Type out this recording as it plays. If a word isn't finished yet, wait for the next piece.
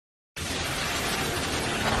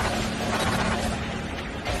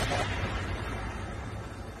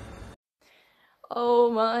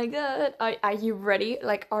Oh my god. Are you ready?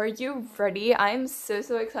 Like, are you ready? I'm so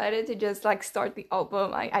excited to just like start the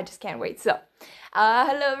album. I just can't wait. So,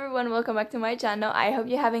 hello everyone, welcome back to my channel. I hope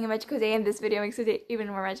you're having a magical day, and this video makes the day even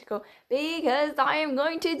more magical because I am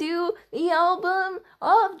going to do the album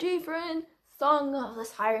of Gfriend, Song of the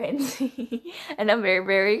Sirens. And I'm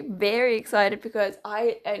very excited because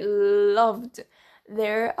I loved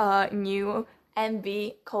their new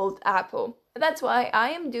MV called Apple. That's why I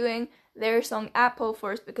am doing their song Apple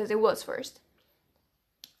first because it was first.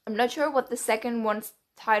 I'm not sure what the second one's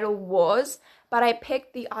title was, but I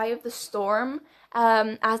picked The Eye of the Storm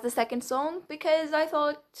as the second song because I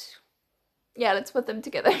thought, yeah, let's put them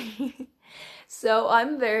together. So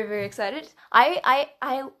I'm very excited.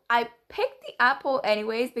 I picked the Apple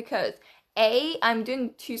anyways because I'm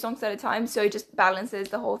doing 2 songs at a time, so it just balances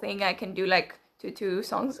the whole thing. I can do like two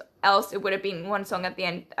songs, else it would have been 1 song at the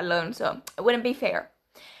end alone, so it wouldn't be fair.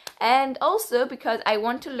 And also because I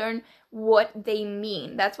want to learn what they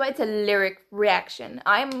mean. That's why it's a lyric reaction.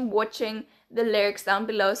 I'm watching the lyrics down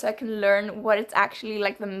below so I can learn what it's actually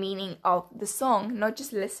like, the meaning of the song, not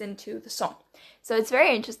just listen to the song. So it's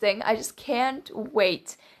very interesting. I just can't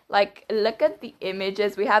wait. Like, look at the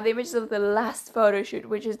images. We have the images of the last photo shoot,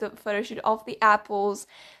 which is the photo shoot of the apples,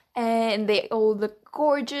 and they all look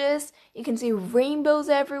gorgeous. You can see rainbows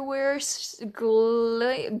everywhere,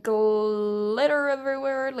 glitter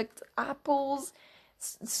everywhere, like apples.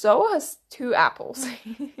 So has 2 apples.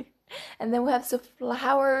 And then we have some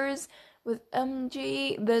flowers with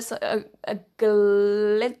MG. There's a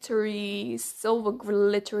glittery, silver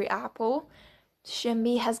glittery apple.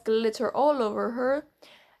 Shimmy has glitter all over her.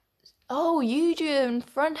 Oh, Yuju in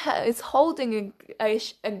front is holding a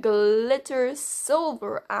glitter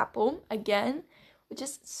silver apple again, which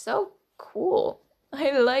is so cool.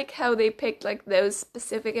 I like how they picked like those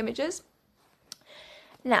specific images.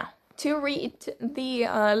 Now, to read the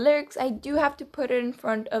lyrics, I do have to put it in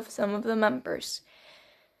front of some of the members.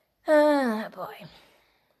 Ah, boy.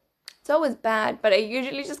 It's always bad, but I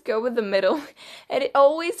usually just go with the middle. And it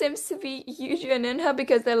always seems to be Yuju and Inha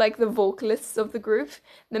because they're like the vocalists of the group,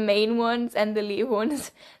 the main ones and the lead ones.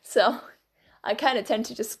 So I kind of tend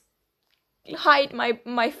to just hide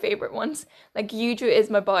my favorite ones. Like, Yuju is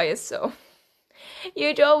my bias, so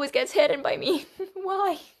Yuju always gets hidden by me.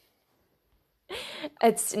 Why?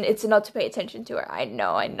 It's not to pay attention to her. I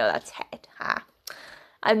know that's head. Ha.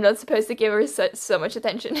 I'm not supposed to give her so much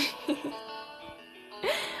attention.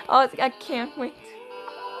 Oh, I can't wait.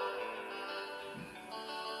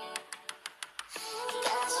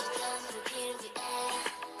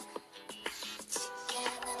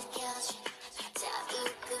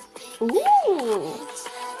 Ooh.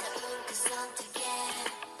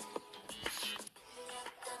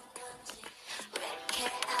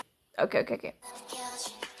 Okay.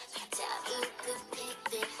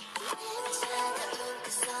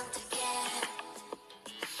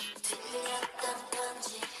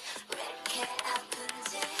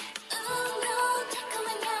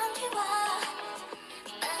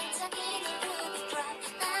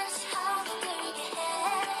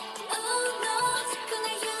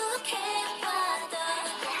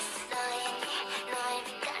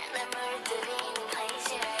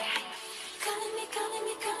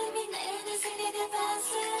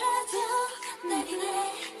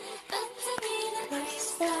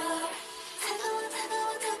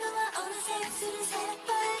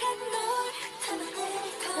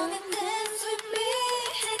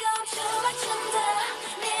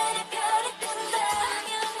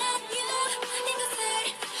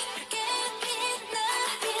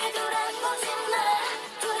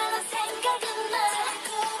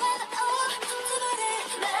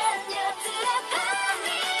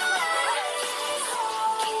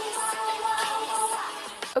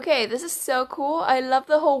 Okay, this is so cool. I love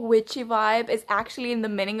the whole witchy vibe. It's actually in the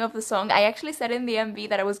meaning of the song. I actually said in the MV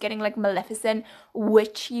that I was getting like Maleficent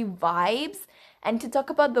witchy vibes. And to talk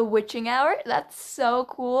about the witching hour, that's so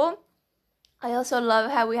cool. I also love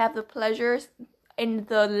how we have the pleasures in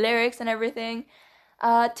the lyrics and everything.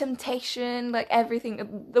 Temptation, like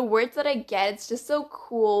everything. The words that I get, it's just so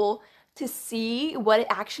cool to see what it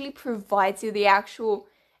actually provides you, the actual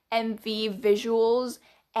MV visuals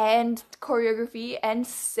and choreography and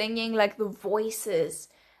singing, like the voices,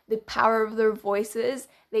 the power of their voices.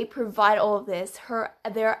 They provide all of this.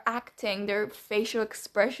 Their acting, their facial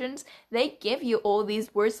expressions, they give you all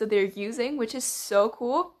these words that they're using, which is so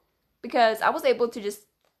cool because I was able to just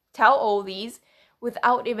tell all these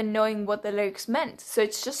without even knowing what the lyrics meant. So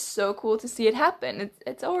it's just so cool to see it happen.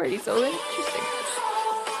 It's already so interesting.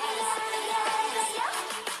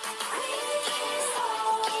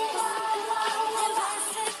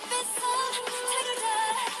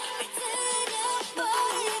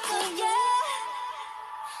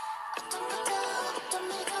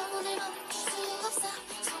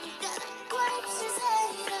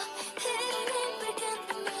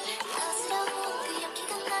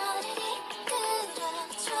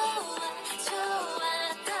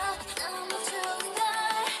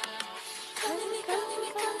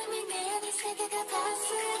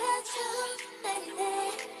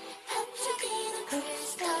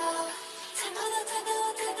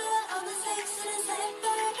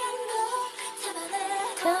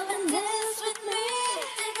 Come and dance with me.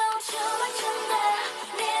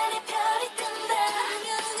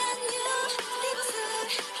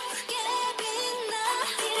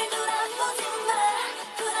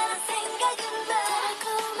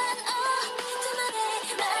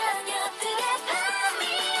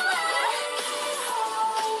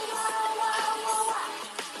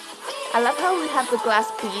 I love how we have the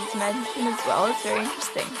glass beads mentioned as well. It's very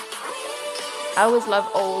interesting. I always love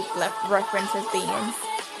old references being in.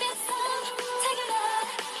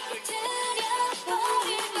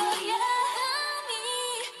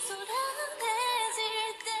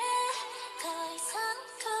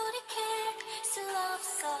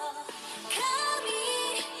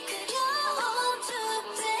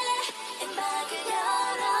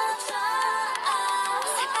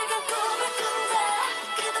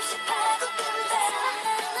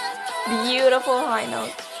 Beautiful high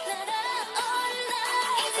note.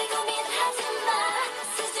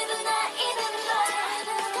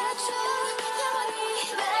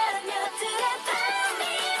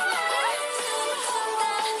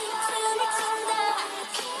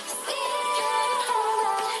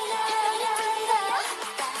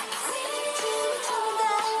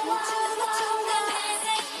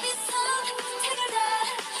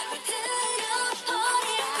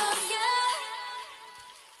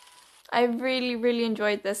 I really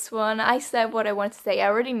enjoyed this one. I said what I want to say. I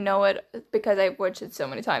already know it because I've watched it so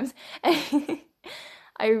many times.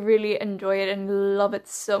 I really enjoy it and love it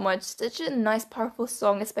so much. Such a nice, powerful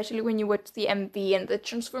song, especially when you watch the MV and the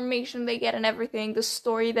transformation they get and everything. The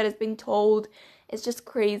story that has been told is just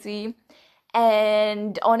crazy.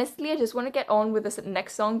 And honestly, I just want to get on with this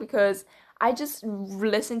next song because I just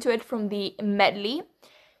listened to it from the medley.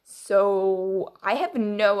 So I have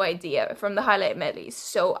no idea from the highlight medleys.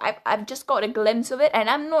 So I've just got a glimpse of it, and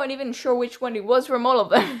I'm not even sure which one it was from all of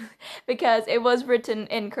them because it was written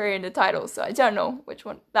in Korean in the title. So I don't know which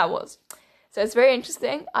one that was. So it's very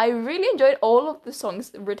interesting. I really enjoyed all of the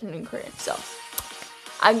songs written in Korean. So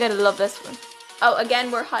I'm gonna love this one. Oh,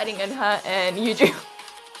 again, we're hiding in her and Yuju.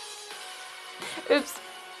 Oops.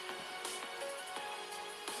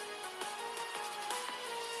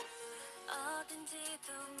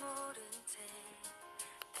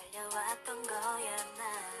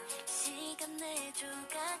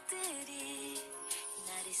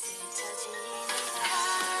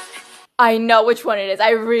 I know which one it is.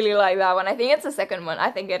 I really like that one. I think it's the second one.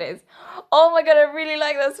 I think it is. Oh my god, I really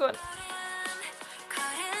like this one.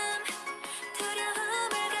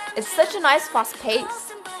 It's such a nice fast pace.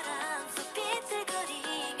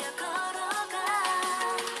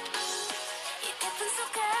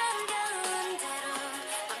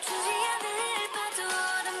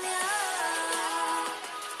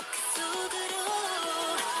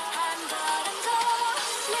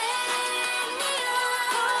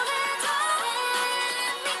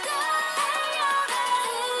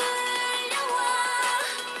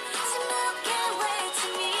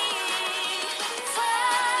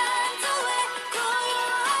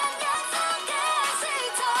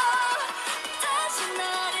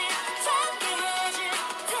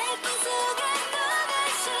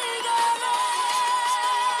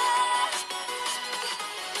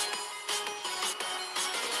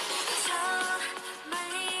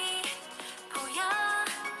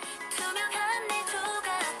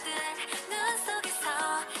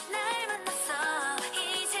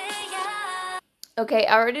 Okay,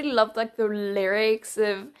 I already love like the lyrics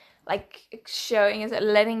of like showing is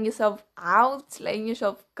letting yourself out, letting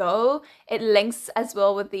yourself go. It links as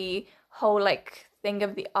well with the whole like thing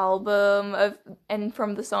of the album of and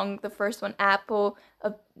from the song, the first one, Apple,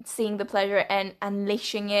 of seeing the pleasure and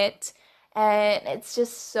unleashing it. And it's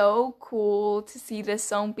just so cool to see this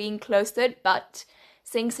song being close to it, but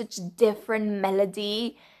sing such different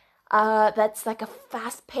melody. That's like a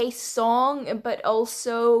fast-paced song, but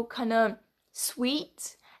also kind of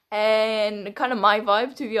sweet and kind of my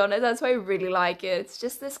vibe, to be honest. That's why I really like it. It's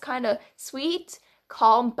just this kind of sweet,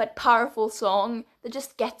 calm but powerful song that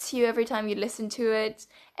just gets you every time you listen to it,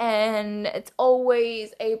 and it's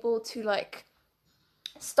always able to like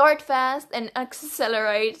start fast and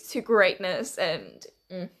accelerate to greatness. And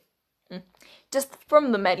just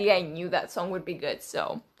from the medley I knew that song would be good,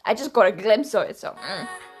 so I just got a glimpse of it. So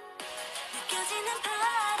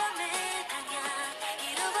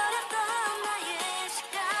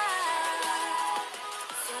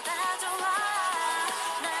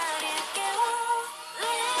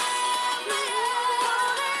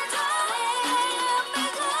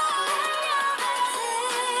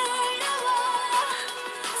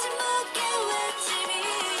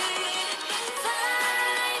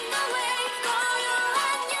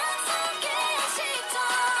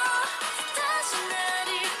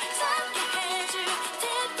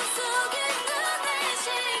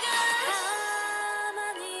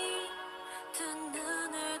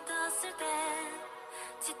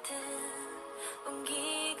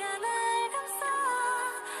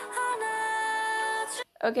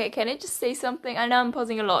Okay, can I just say something? I know I'm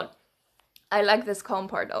pausing a lot. I like this calm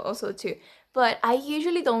part also too, but I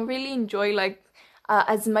usually don't really enjoy like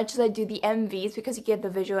as much as I do the MVs because you get the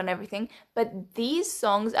visual and everything. But these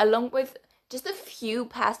songs, along with just a few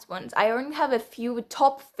past ones, I only have a few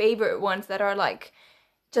top favorite ones that are like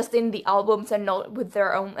just in the albums and not with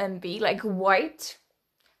their own MV, like White,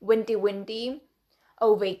 Windy Windy,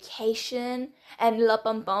 Oh Vacation, and La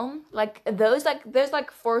Bum Bum. Like those, like there's like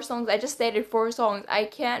four songs. I just stated four songs. I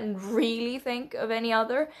can't really think of any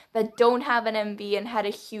other that don't have an MV and had a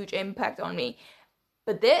huge impact on me.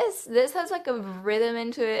 But this has like a rhythm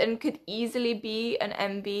into it and could easily be an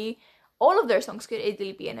MV. All of their songs could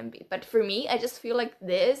easily be an MV. But for me, I just feel like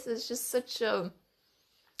this is just such an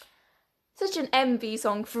MV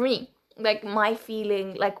song for me. Like my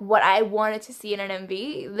feeling, like what I wanted to see in an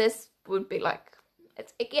MV, this would be like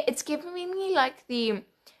it's giving me like the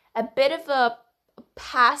a bit of a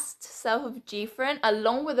past self of Gfriend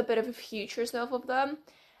along with a bit of a future self of them,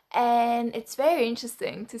 and it's very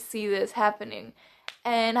interesting to see this happening.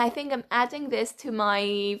 And I think I'm adding this to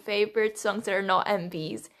my favorite songs that are not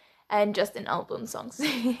MVs and just an album songs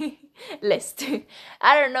list.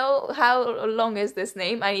 I don't know how long is this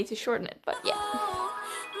name. I need to shorten it, but yeah.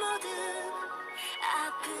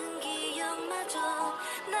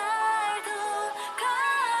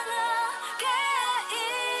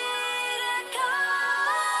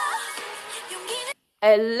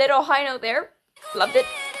 A little high note there. Loved it.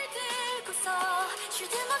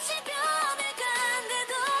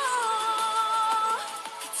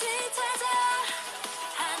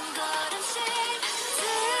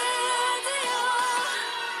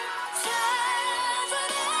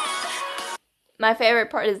 My favorite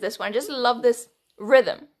part is this one. I just love this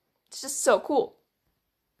rhythm. It's just so cool.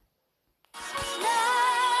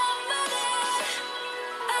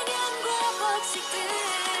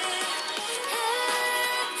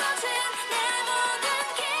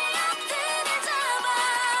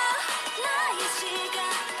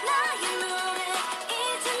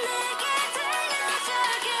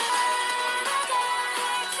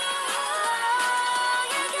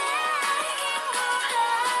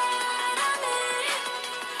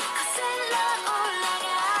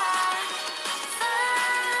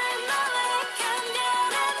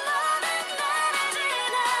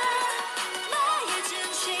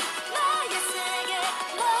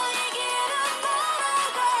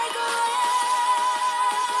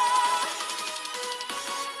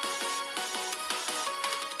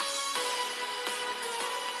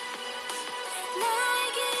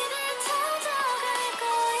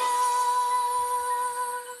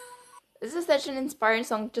 This is such an inspiring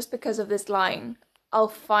song just because of this line. I'll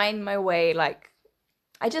find my way. Like,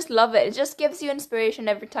 I just love it. It just gives you inspiration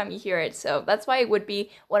every time you hear it. So that's why it would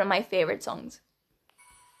be one of my favorite songs.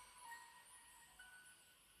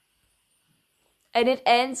 And it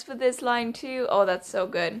ends with this line too. Oh, that's so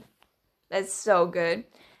good. That's so good.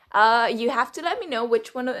 You have to let me know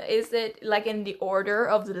which one is it, like in the order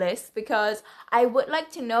of the list, because I would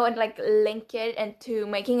like to know and like link it into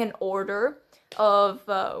making an order of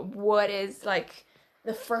what is like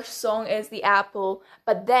the first song is the apple,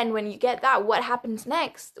 but then when you get that, what happens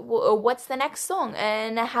next? What's the next song,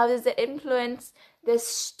 and how does it influence this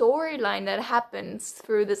storyline that happens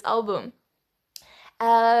through this album?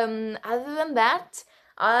 Other than that,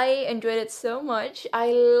 I enjoyed it so much.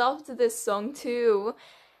 I loved this song too.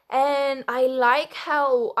 And I like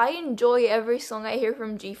how I enjoy every song I hear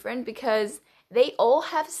from Gfriend because they all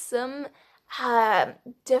have some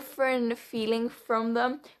different feeling from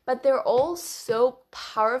them, but they're all so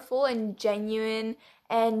powerful and genuine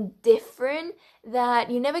and different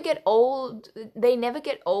that you never get old. They never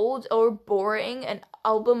get old or boring. An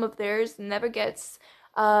album of theirs never gets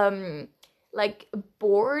like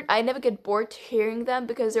bored. I never get bored hearing them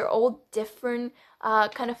because they're all different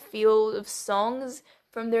kind of feel of songs,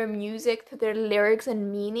 from their music to their lyrics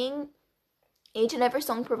and meaning. Each and every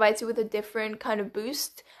song provides you with a different kind of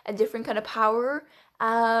boost, a different kind of power.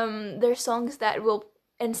 They're songs that will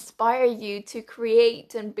inspire you to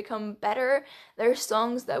create and become better. They're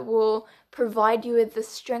songs that will provide you with the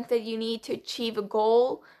strength that you need to achieve a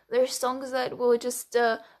goal. They're songs that will just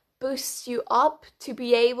boost you up to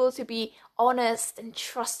be able to be honest and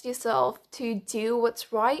trust yourself to do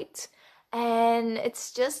what's right. And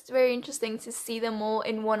it's just very interesting to see them all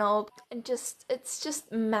in one album, and just it's just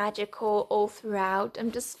magical all throughout.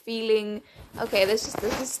 I'm just feeling okay. This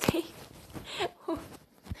is stay.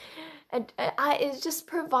 And it just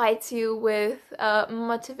provides you with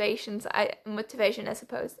motivation, I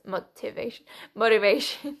suppose.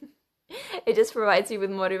 Motivation. It just provides you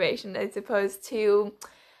with motivation, I suppose, to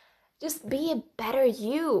just be a better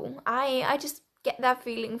you. I just get that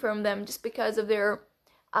feeling from them just because of their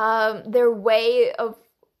way of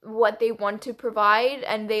what they want to provide,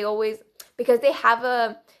 and they always, because they have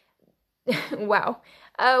a wow,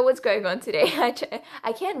 what's going on today?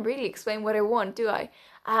 I can't really explain what I want, do I?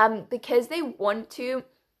 Because they want to,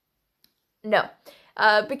 no,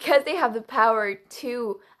 because they have the power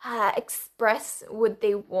to express what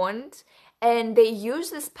they want, and they use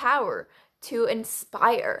this power to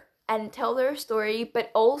inspire and tell their story, but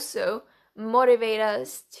also motivate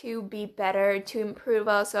us to be better, to improve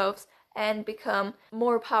ourselves, and become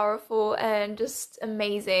more powerful and just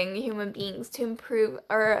amazing human beings, to improve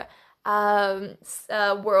our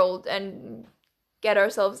world and get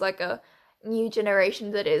ourselves like a new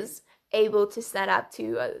generation that is able to stand up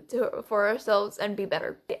to for ourselves and be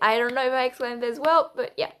better. I don't know if I explained this well,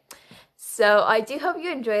 but yeah. So I do hope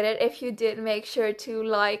you enjoyed it. If you did, make sure to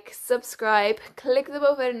like, subscribe, click the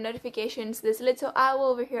bell for notifications. This little owl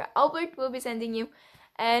over here, Albert, will be sending you.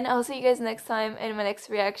 And I'll see you guys next time in my next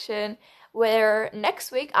reaction, where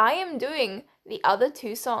next week I am doing the other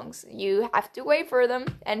 2 songs. You have to wait for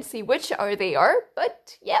them and see which they are,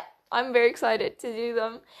 but yeah, I'm very excited to do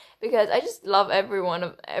them because I just love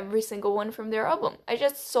every single one from their album. I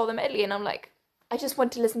just saw the medley and I'm like, I just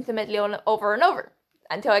want to listen to the medley over and over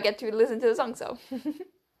until I get to listen to the song, so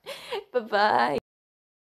bye bye.